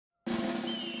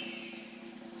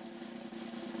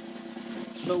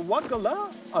The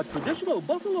wakala, a traditional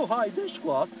buffalo hide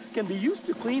dishcloth, can be used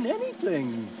to clean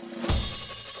anything.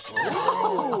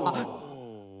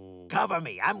 Cover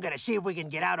me. I'm gonna see if we can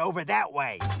get out over that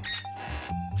way.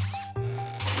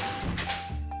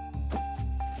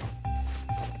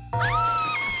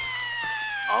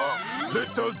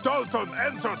 Little Dalton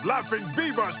entered Laughing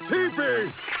Beaver's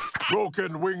teepee!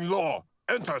 Broken wing law.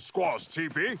 Enter Squaw's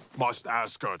teepee, must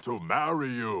ask her to marry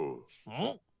you.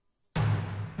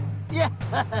 Yeah.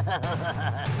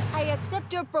 I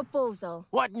accept your proposal.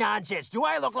 What nonsense. Do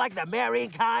I look like the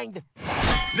marrying kind?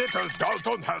 Little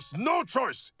Dalton has no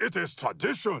choice. It is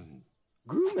tradition.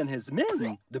 Groom and his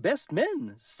men, the best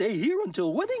men, stay here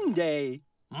until wedding day.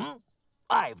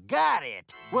 I've got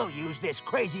it. We'll use this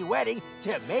crazy wedding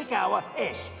to make our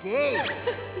escape.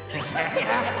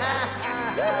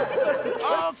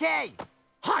 Okay.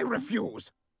 I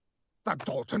refuse. The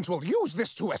Daltons will use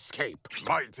this to escape.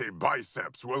 Mighty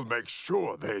Biceps will make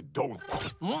sure they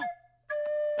don't.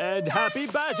 And Happy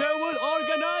Badger will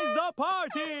organize the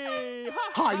party!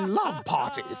 I love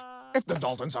parties. If the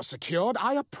Daltons are secured,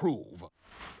 I approve.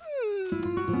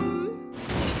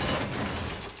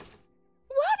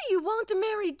 Why do you want to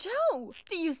marry Joe?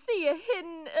 Do you see a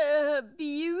hidden,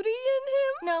 beauty in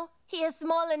him? No, he is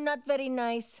small and not very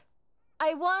nice.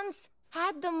 I once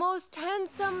had the most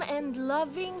handsome and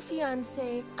loving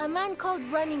fiancé, a man called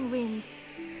Running Wind.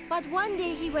 But one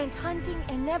day he went hunting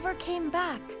and never came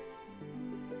back.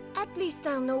 At least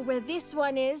I'll know where this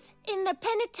one is, in the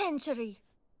penitentiary.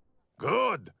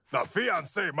 Good. The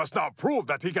fiancé must now prove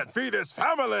that he can feed his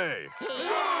family.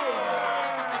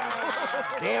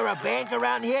 There a bank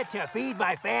around here to feed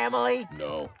my family?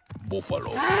 No.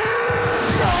 Buffalo.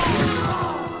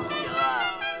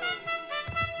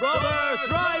 Brothers,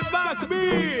 drive back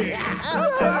me!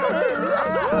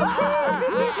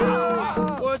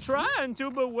 We're trying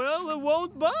to, but well, it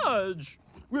won't budge.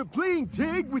 We're playing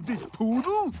tag with this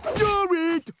poodle? You're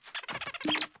it!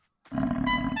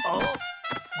 Oh.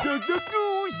 The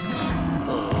goose!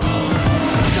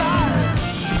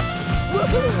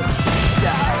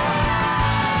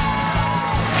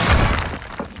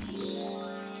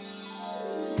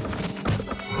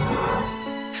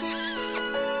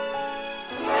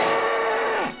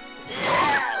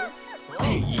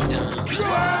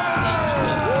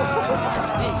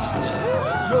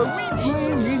 Are we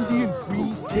playing Indian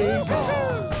freeze tag?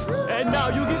 And now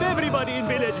you give everybody in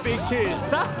village big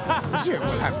kiss. Jim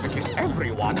will have to kiss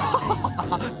everyone.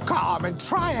 Come and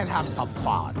try and have some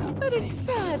fun. But it's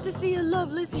sad to see a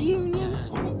loveless union.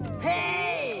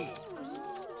 Hey!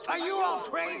 Are you all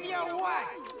crazy or what?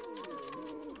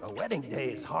 A wedding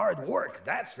day is hard work,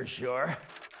 that's for sure.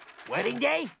 Wedding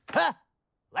day? Huh?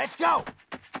 Let's go!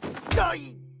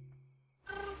 Die.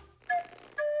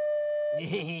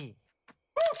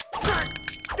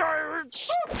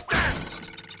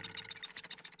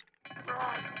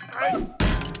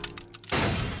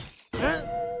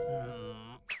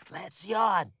 Let's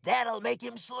yawn. That'll make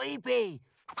him sleepy.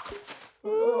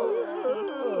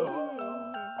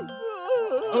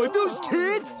 Are those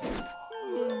kids?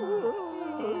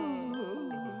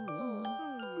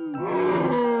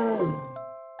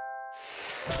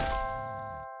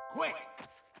 Quick!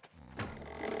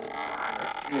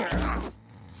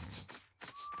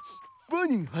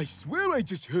 Funny, I swear I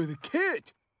just heard a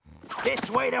cat. This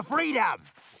way to freedom!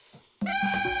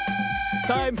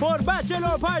 Time for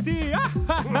bachelor party!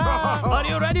 Are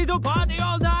you ready to party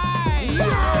all night?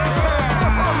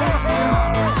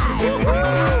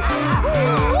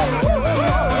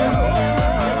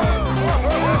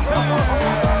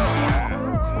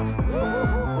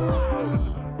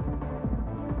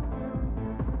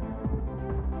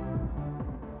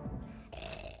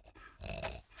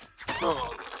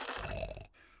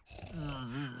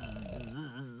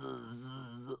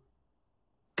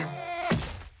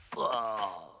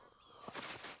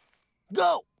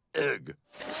 Go! Egg.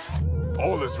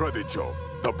 All is ready, Joe.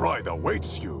 The bride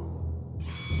awaits you.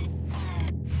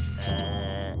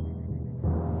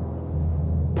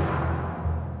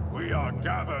 We are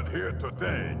gathered here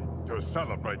today to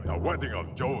celebrate the wedding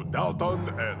of Joe Dalton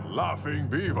and Laughing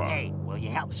Beaver. Hey, will you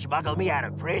help smuggle me out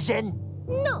of prison?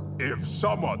 No. If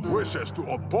someone wishes to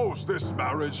oppose this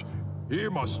marriage, he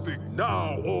must speak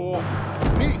now or...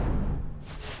 Me.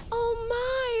 Oh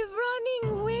my,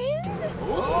 Running Wind?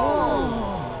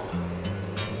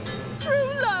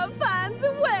 True love finds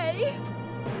a way.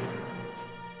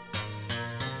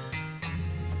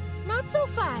 Not so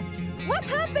fast. What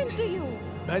happened to you?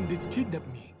 Bandits kidnapped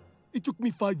me. It took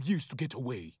me 5 years to get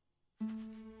away.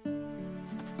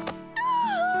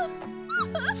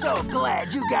 So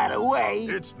glad you got away.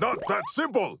 It's not that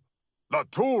simple. The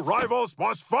two rivals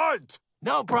must fight.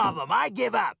 No problem, I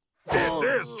give up. It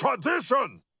is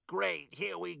tradition! Great,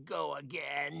 here we go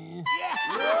again.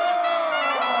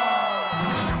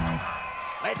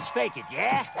 Let's fake it,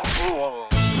 yeah?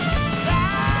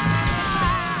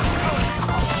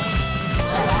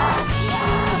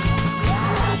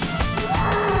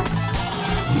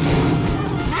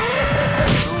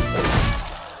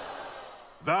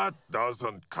 That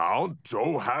doesn't count.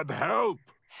 Joe had help.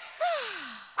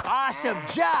 Awesome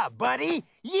job, buddy!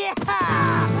 Yeah!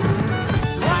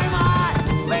 Climb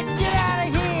on! Let's get out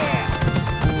of here!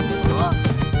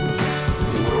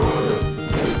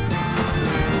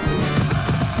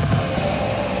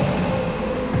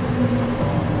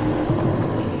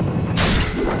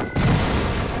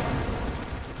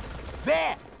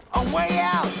 There! A way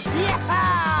out!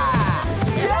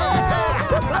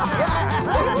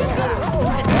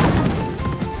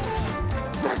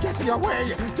 They're getting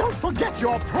away! Don't forget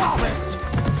your promise!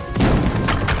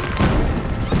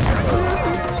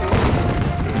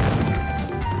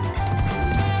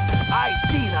 I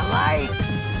see the light!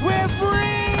 We're free!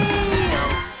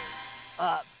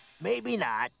 Maybe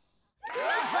not.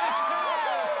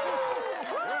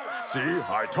 See,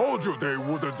 I told you they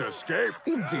wouldn't escape.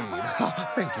 Indeed.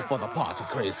 Thank you for the party,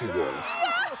 Crazy Wolf.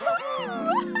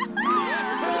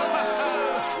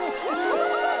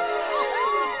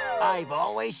 I've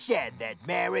always said that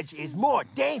marriage is more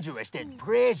dangerous than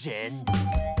prison.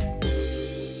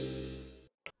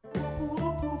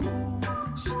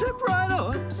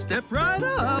 Step right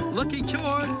up. Lucky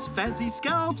charms, fancy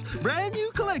scalps, brand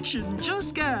new collection.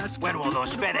 Just ask. When will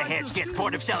those featherheads get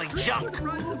bored of selling junk?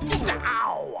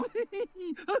 Ow!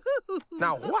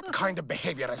 Now, what kind of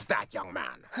behavior is that, young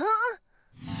man?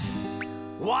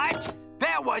 What?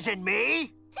 That wasn't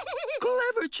me!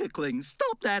 Clever chickling,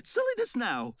 stop that silliness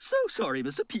now. So sorry,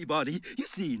 Mr. Peabody. You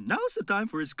see, now's the time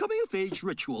for his coming-of-age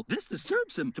ritual. This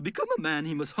disturbs him. To become a man,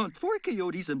 he must hunt 4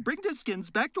 coyotes and bring their skins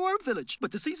back to our village.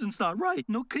 But the season's not right.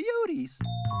 No coyotes.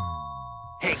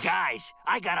 Hey, guys,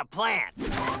 I got a plan.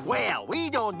 Well, we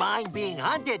don't mind being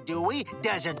hunted, do we?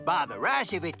 Doesn't bother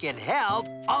us if it can help.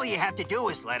 All you have to do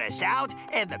is let us out,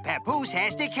 and the papoose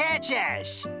has to catch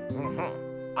us.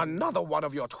 Another one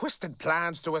of your twisted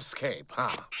plans to escape, huh?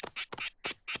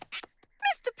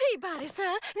 Mr. Peabody, sir,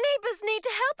 neighbors need to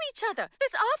help each other.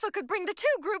 This offer could bring the 2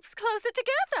 groups closer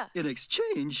together. In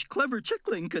exchange, Clever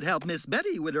Chickling could help Miss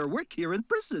Betty with her work here in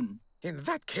prison. In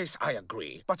that case, I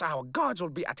agree. But our guards will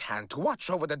be at hand to watch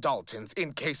over the Daltons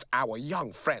in case our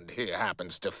young friend here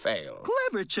happens to fail.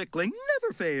 Clever Chickling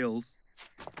never fails.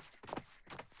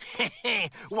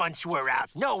 Once we're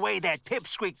out, no way that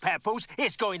pipsqueak papoose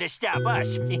is going to stop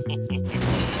us.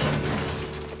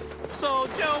 So,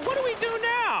 Joe, what do we do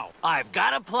now? I've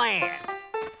got a plan.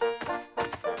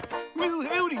 Well,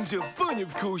 outings are fun,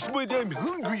 of course, but I'm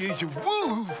hungry as a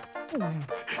wolf.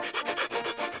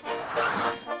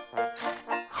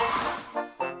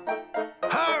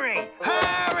 Hurry!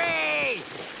 Hurry!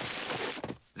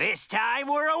 This time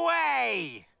we're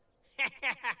away!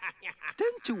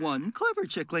 10-1, Clever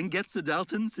Chickling gets the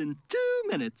Daltons in 2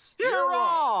 minutes. You're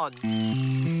on!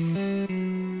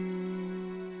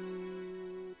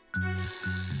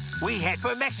 We head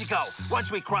for Mexico.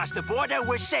 Once we cross the border,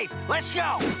 we're safe. Let's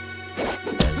go!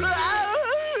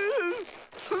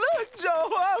 Look,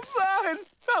 Joe, I'm flying.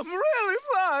 I'm really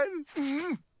flying.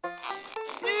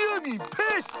 Yummy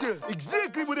pasta.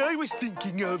 Exactly what I was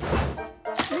thinking of.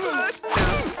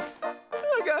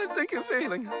 Like I was thinking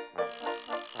feeling.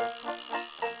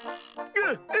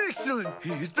 Excellent.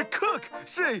 Here's the cook.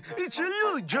 Say, it's a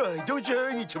little dry. Don't you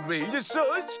have any tomato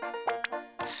sauce?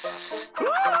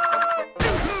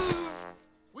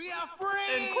 We are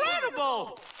free!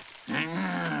 Incredible!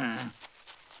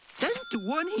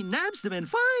 10-1, he nabs them in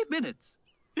 5 minutes.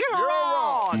 You're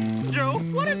on! Joe,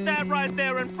 what is that right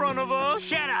there in front of us?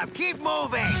 Shut up! Keep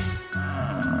moving!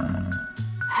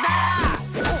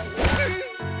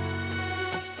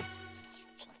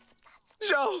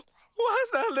 Joe,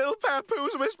 why's that little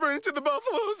papoose whispering to the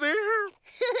buffalo's ear?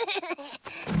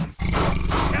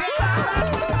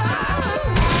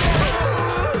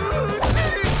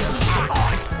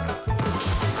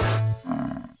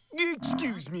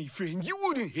 Excuse me, friend. You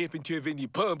wouldn't happen to have any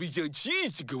Parmesan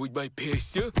cheese to go with my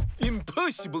pasta?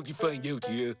 Impossible to find out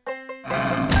here.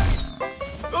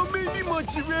 Or maybe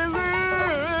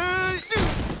mozzarella?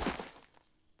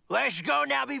 Let's go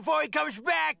now before he comes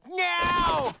back!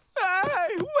 Now!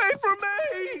 Hey, wait for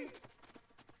me!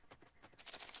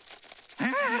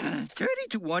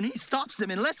 30-1, he stops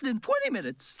them in less than 20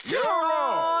 minutes. You're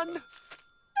on!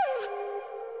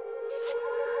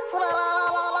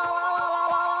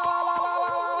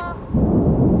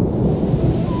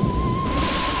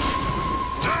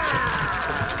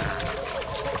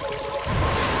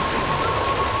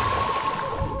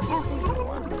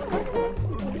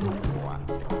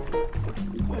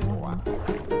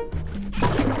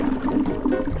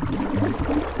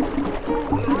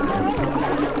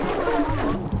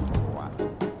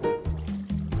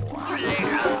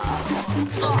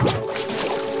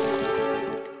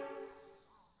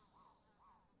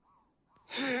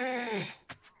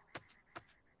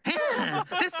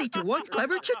 50-to-1,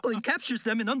 Clever Chickling captures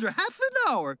them in under half an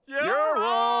hour. You're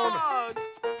wrong.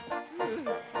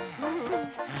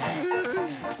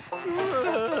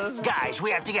 Guys,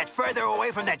 we have to get further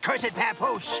away from that cursed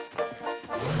papoose.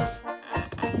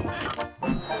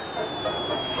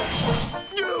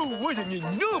 Oh, what an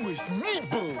enormous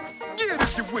meatball! Get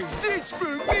out the way, that's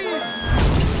for me!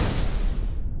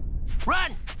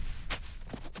 Run!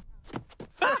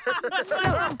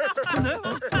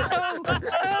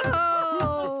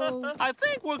 I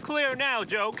think we're clear now,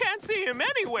 Joe. Can't see him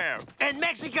anywhere. And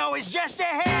Mexico is just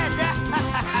ahead!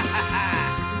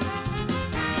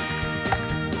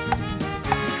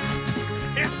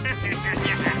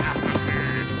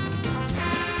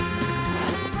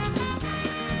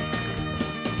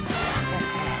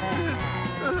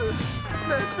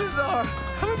 That's bizarre.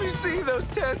 Haven't we seen those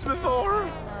tents before?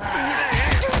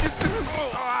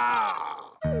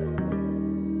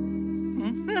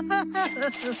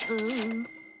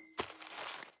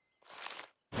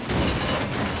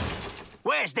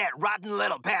 Where's that rotten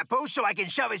little papoose so I can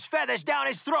shove his feathers down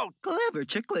his throat? Clever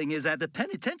Chickling is at the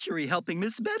penitentiary helping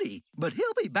Miss Betty, but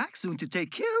he'll be back soon to take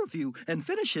care of you and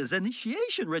finish his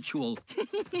initiation ritual.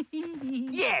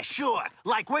 Yeah, sure.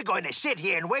 Like we're going to sit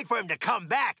here and wait for him to come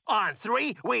back. On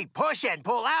 3, we push and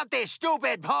pull out this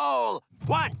stupid pole.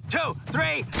 1, 2,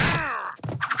 3.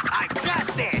 I got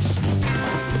this.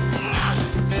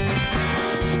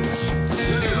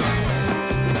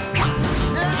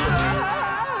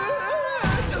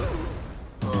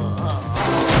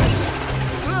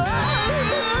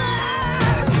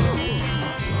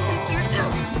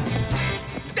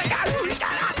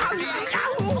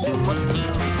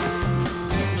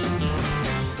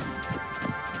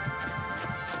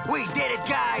 We did it,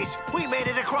 guys! We made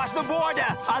it across the border!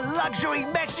 A luxury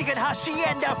Mexican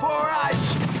hacienda for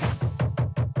us!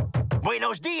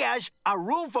 Buenos dias! A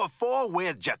room for 4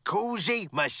 with jacuzzi,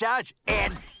 massage,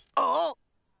 and... Oh!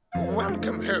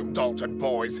 Welcome home, Dalton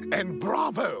boys, and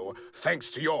bravo!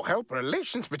 Thanks to your help,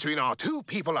 relations between our two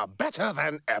people are better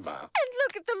than ever. And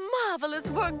look at the marvelous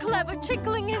work Clever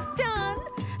Chickling has done.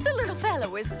 The little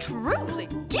fellow is truly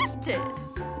gifted.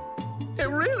 It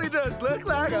really does look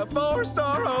like a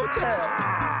 4-star hotel.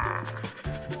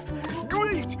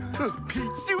 Great! A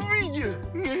pizzeria!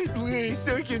 At least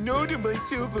I can order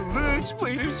myself a large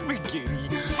plate of spaghetti.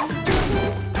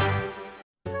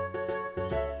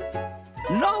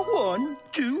 Not 1,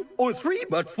 2, or 3,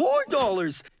 but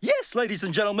 $4. Yes, ladies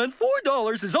and gentlemen,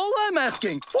 $4 is all I'm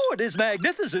asking for this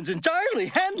magnificent, entirely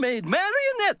handmade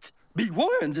marionette. Be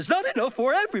warned, it's not enough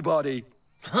for everybody.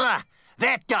 Huh!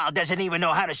 That doll doesn't even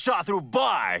know how to saw through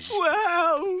bars.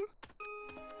 Wow!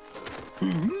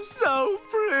 So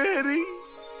pretty.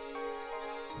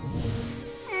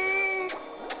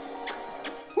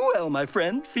 Well, my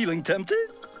friend, feeling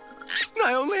tempted?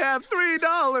 I only have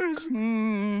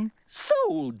 $3.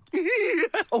 Sold.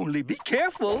 Only be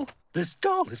careful. This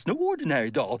doll is no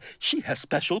ordinary doll. She has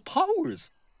special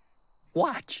powers.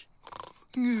 Watch.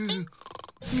 Wow,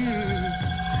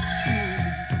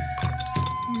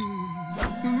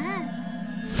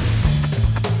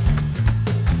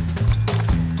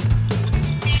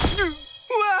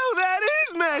 that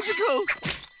is magical.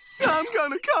 I'm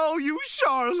gonna call you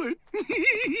Charlotte.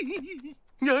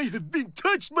 I have been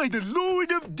touched by the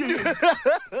Lord of Death.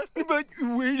 But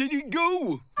where did he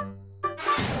go?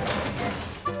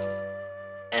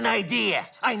 An idea.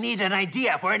 I need an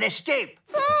idea for an escape.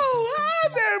 Oh, hi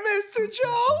there, Mr.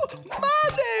 Joe. My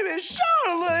name is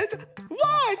Charlotte.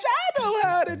 Watch, I know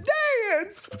how to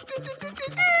dance.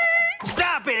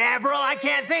 Stop it, Avril. I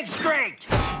can't think straight.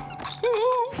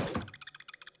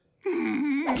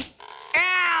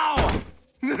 Ow!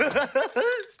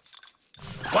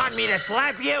 Want me to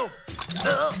slap you?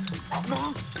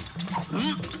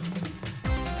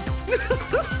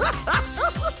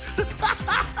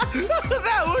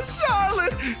 That was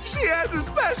Charlotte. She has a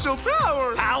special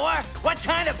power. Power? What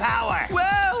kind of power?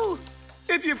 Well,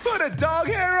 if you put a dog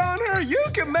hair on her, you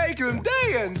can make them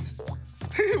dance.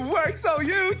 It works on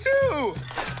you, too.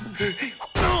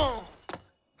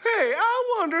 Hey, I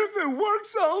wonder if it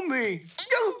works on me.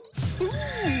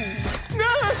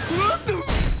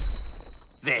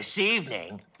 This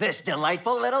evening, this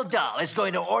delightful little doll is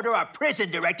going to order our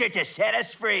prison director to set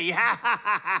us free. My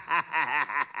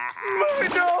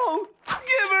doll!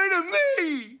 Give her to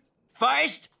me!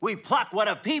 First, we pluck one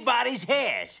of Peabody's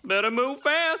hairs. Better move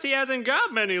fast. He hasn't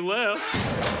got many left.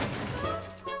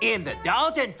 In the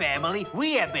Dalton family,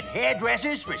 we have been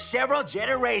hairdressers for several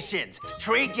generations.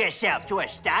 Treat yourself to a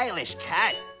stylish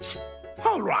cut.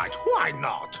 All right, why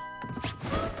not?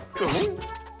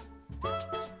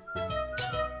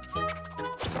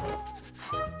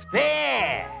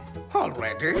 There! All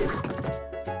ready.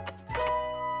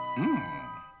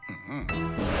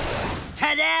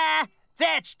 Ta-da!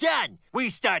 That's done.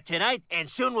 We start tonight, and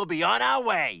soon we'll be on our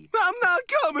way. I'm not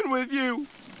coming with you.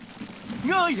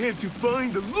 I have to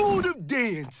find the Lord of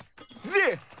Dance.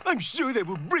 There, I'm sure that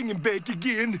will bring him back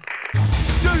again.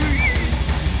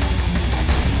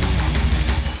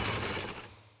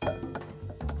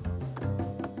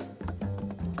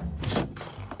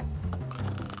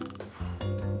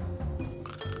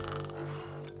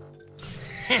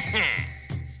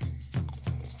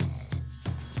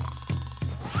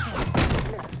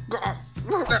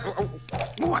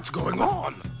 What's going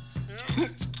on?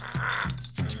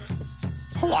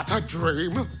 What a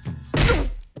dream. A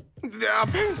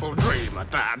painful dream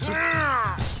at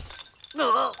that.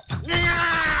 Well,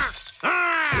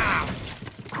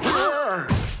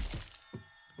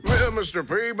 Mr.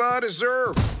 Peabody,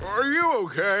 sir, are you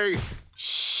okay?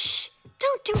 Shh!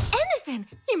 Don't do anything.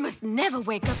 You must never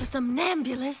wake up a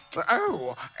somnambulist.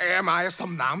 Oh, am I a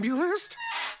somnambulist?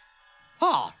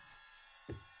 Oh.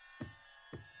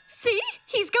 See?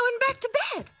 He's going back to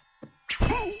bed.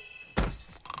 I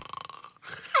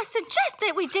suggest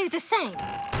that we do the same.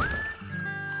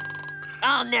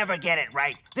 I'll never get it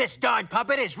right. This darn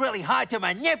puppet is really hard to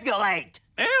manipulate.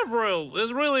 Avril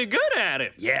is really good at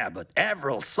it. Yeah, but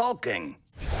Avril's sulking.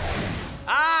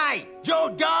 I, Joe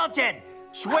Dalton,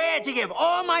 swear to give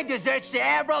all my desserts to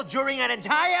Avril during an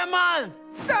entire month.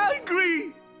 I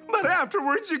agree. But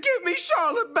afterwards, you give me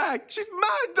Charlotte back. She's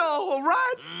my doll, all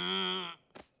right?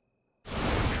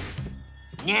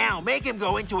 Now, make him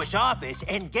go into his office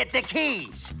and get the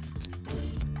keys.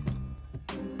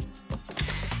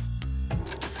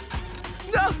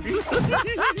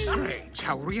 Strange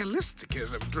how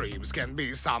realistic-ism dreams can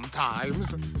be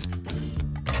sometimes.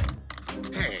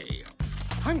 Hey,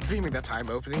 I'm dreaming that I'm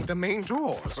opening the main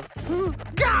doors.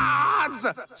 Guards!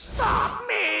 Stop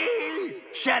me!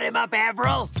 Shut him up,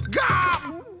 Avril.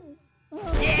 God!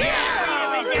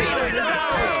 Yeah!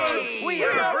 We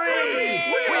are free!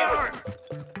 We are...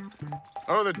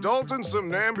 Are the Daltons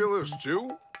somnambulists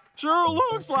too? Sure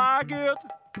looks like it.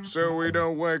 So we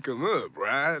don't wake them up,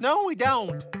 right? No, we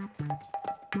don't.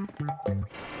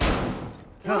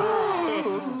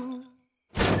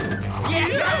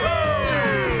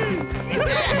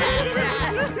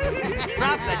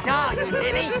 Drop the doll, you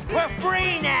ninny! We're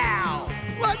free now!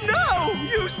 What? No!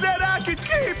 You said I could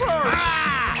keep her!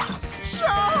 Ah!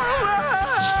 Charlotte!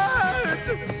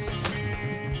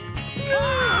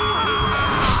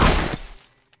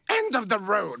 End of the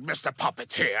road, Mr.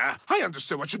 Puppeteer. I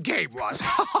understood what your game was.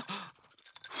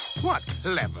 What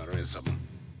cleverism.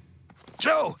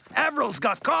 Joe, Avril's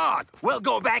got caught. We'll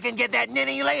go back and get that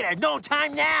ninny later. No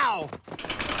time now!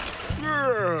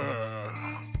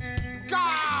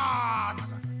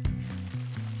 Guards!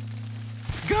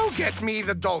 Go get me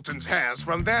the Daltons' hairs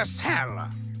from their cell.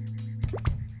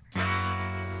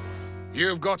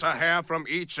 You've got a hair from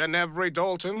each and every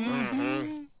Dalton?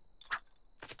 Mm-hmm.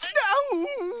 No!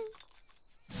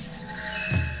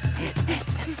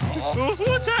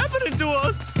 What's happening to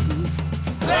us?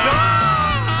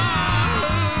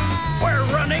 We're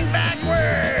running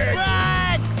backwards.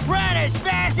 Run! Run as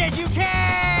fast as you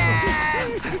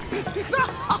can!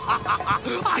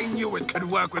 I knew it could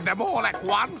work with them all at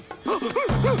once. No,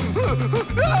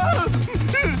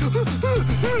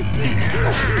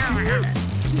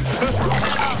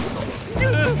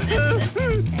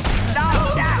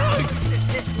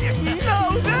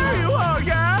 there you are,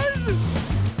 guys!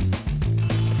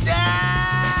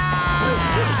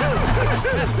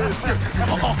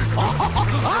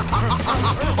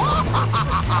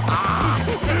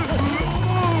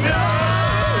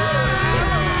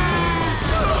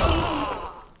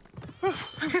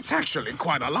 It's actually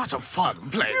quite a lot of fun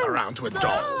playing around with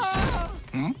dolls.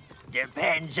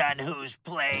 Depends on who's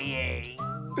playing.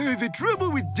 The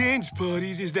trouble with dance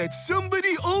parties is that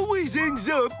somebody always ends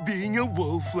up being a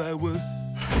wallflower.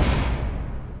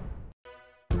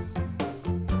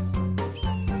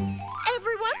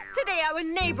 Everyone, today our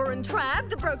neighbor and tribe,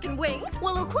 the Broken Wings,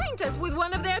 will acquaint us with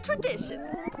one of their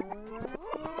traditions.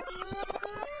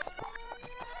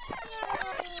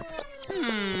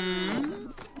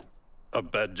 A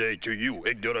bad day to you,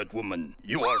 ignorant woman.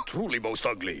 You are truly most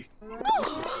ugly.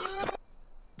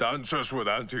 Dances with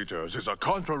Anteaters is a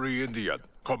contrary Indian.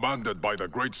 Commanded by the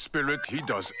Great Spirit, he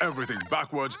does everything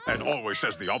backwards and always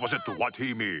says the opposite to what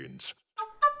he means.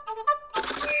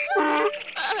 Well,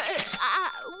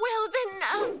 then,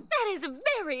 that is a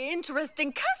very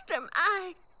interesting custom.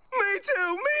 Me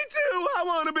too! I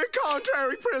want to be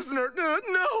contrary prisoner.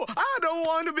 No, I don't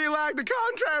want to be like the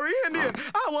contrary Indian.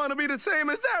 I want to be the same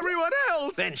as everyone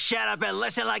else. Then shut up and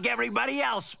listen like everybody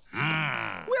else.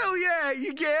 Well, yeah,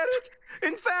 you get it?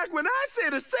 In fact, when I say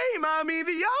the same, I mean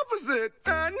the opposite.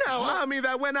 No, I mean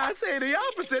that when I say the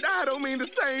opposite, I don't mean the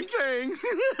same thing.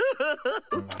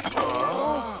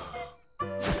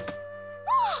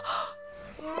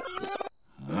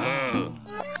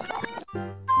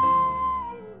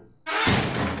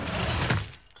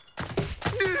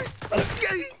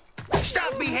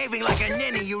 Stop behaving like a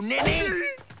ninny, you ninny!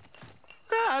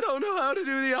 I don't know how to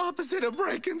do the opposite of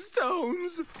breaking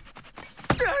stones.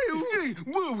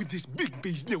 What with this big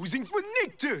beast nosing for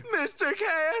nectar? Mr.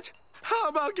 Cat, how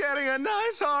about getting a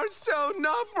nice hard stone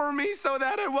nut for me so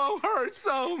that it won't hurt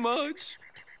so much?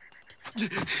 No,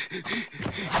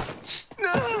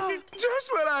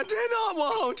 just what I did not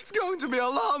want. It's going to be a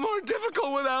lot more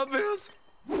difficult without this.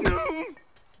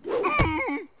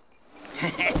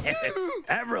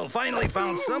 Avril finally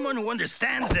found someone who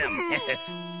understands him.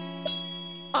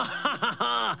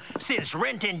 Since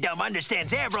Renton Dumb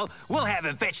understands Avril, we'll have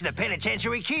him fetch the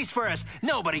penitentiary keys for us.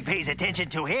 Nobody pays attention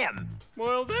to him.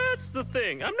 Well, that's the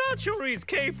thing. I'm not sure he's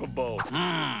capable.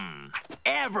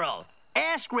 Avril,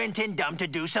 ask Renton Dumb to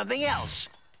do something else.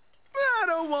 I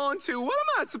don't want to. What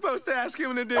am I supposed to ask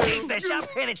him to do? Keep this up,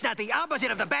 and it's not the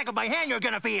opposite of the back of my hand you're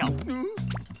gonna feel.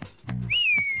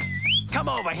 Come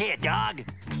over here, dog.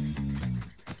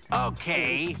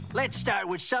 Okay, let's start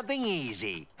with something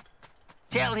easy.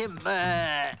 Tell him,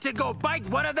 to go bite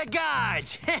one of the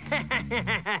guards.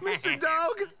 Mr.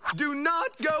 Dog, do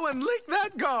not go and lick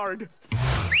that guard.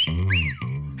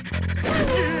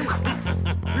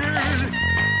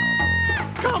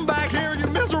 Come back here, you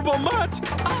miserable mutt!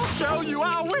 I'll show you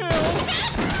I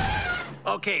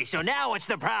will! Okay, so now what's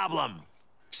the problem?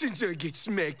 Since I get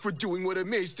smacked for doing what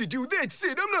I'm asked to do, that's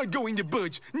it. I'm not going to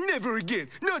budge. Never again.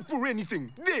 Not for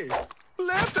anything. There.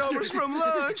 Leftovers from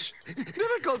lunch.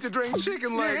 Difficult to drink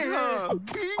chicken legs, huh?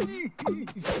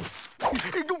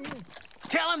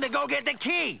 Tell him to go get the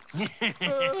key.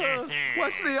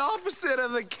 What's the opposite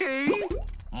of the key?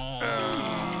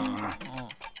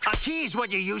 A key's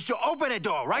what you use to open a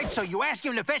door, right? So you ask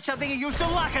him to fetch something you use to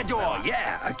lock a door.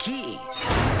 Yeah, a key.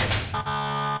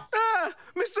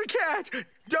 Mr. Cat,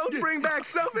 don't bring back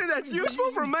something that's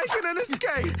useful for making an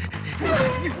escape.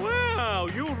 Wow,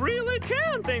 you really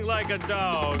can think like a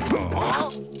dog.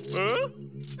 Huh?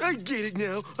 I get it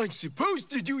now. I'm supposed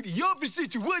to do the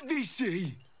opposite to what they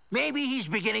say. Maybe he's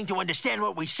beginning to understand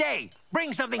what we say.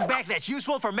 Bring something back that's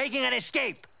useful for making an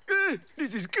escape.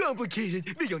 This is complicated.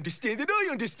 They understand that I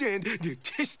understand. They're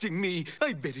testing me.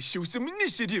 I better show some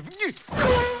initiative.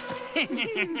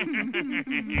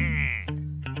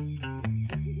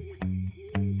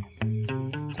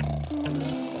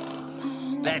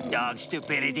 That dog's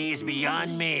stupidity is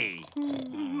beyond me.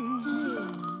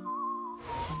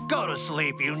 Go to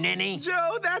sleep, you ninny.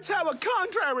 Joe, that's how a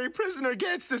contrary prisoner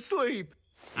gets to sleep.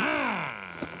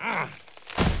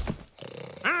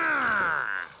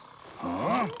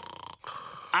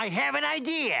 I have an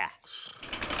idea.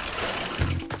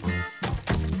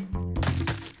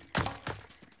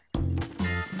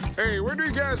 Hey, where do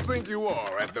you guys think you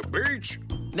are? At the beach?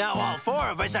 Now all four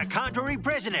of us are contrary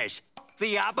prisoners.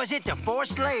 The opposite to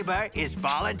forced labor is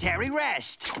voluntary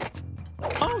rest.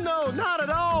 Oh, no, not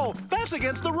at all. That's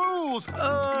against the rules.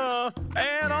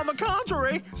 And on the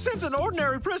contrary, since an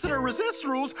ordinary prisoner resists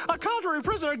rules, a contrary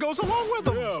prisoner goes along with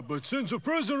them. Yeah, but since a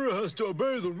prisoner has to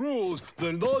obey the rules,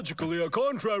 then logically a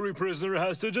contrary prisoner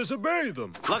has to disobey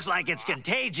them. Looks like it's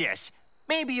contagious.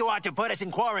 Maybe you ought to put us in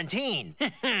quarantine.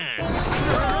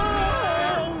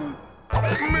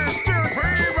 Mr.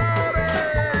 Peabody!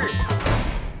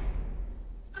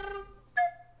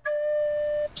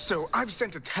 So I've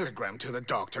sent a telegram to the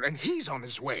doctor, and he's on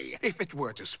his way. If it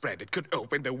were to spread, it could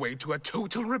open the way to a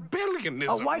total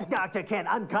rebellionism. A white doctor can't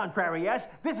uncontrary us.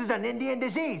 This is an Indian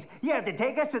disease. You have to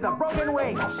take us to the broken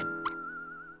wings.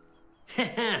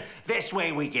 This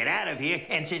way we get out of here,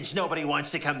 and since nobody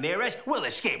wants to come near us, we'll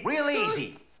escape real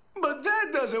easy. But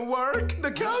that doesn't work.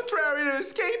 The contrary to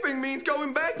escaping means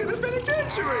going back to the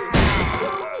penitentiary.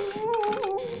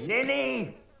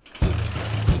 Ninny!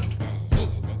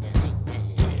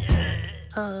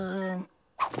 Huh?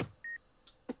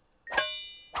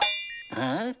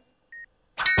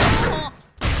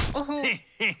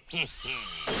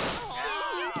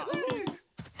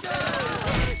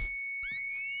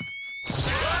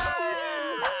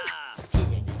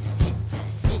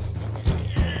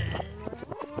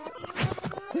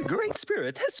 The Great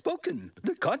Spirit has spoken.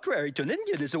 The contrary to an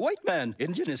Indian is a white man.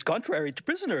 Indian is contrary to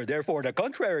prisoner. Therefore, the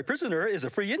contrary prisoner is a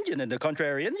free Indian, and the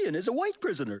contrary Indian is a white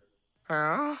prisoner.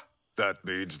 Huh? That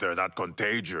means they're not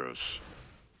contagious.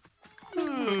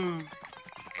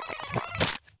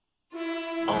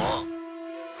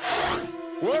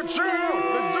 Watch out!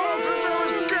 The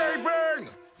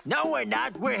No, we're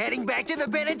not. We're heading back to the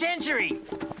penitentiary.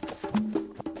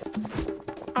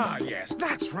 Ah, yes,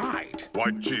 that's right.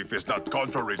 White Chief is not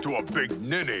contrary to a big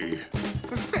ninny.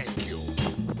 Thank you.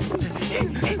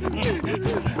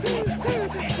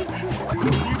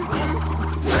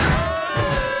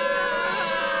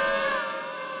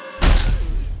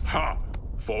 Ha!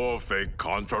 4 fake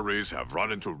contraries have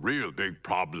run into real big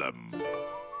problem.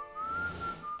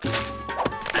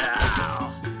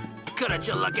 Ow! Couldn't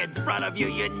you look in front of you,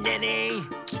 you ninny?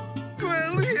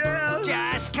 Well, yeah.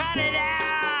 Just cut it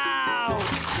out!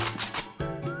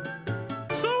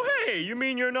 So, hey, you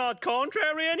mean you're not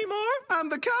contrary anymore? I'm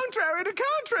the contrary to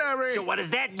contrary. So what does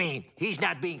that mean? He's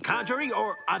not being contrary,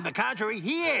 or on the contrary,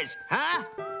 he is, huh?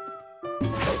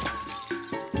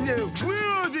 Now, where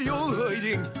are they all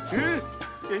hiding? Huh?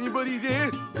 Anybody there?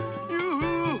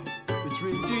 Yoo-hoo! It's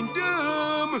Rin Tin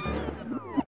Dum!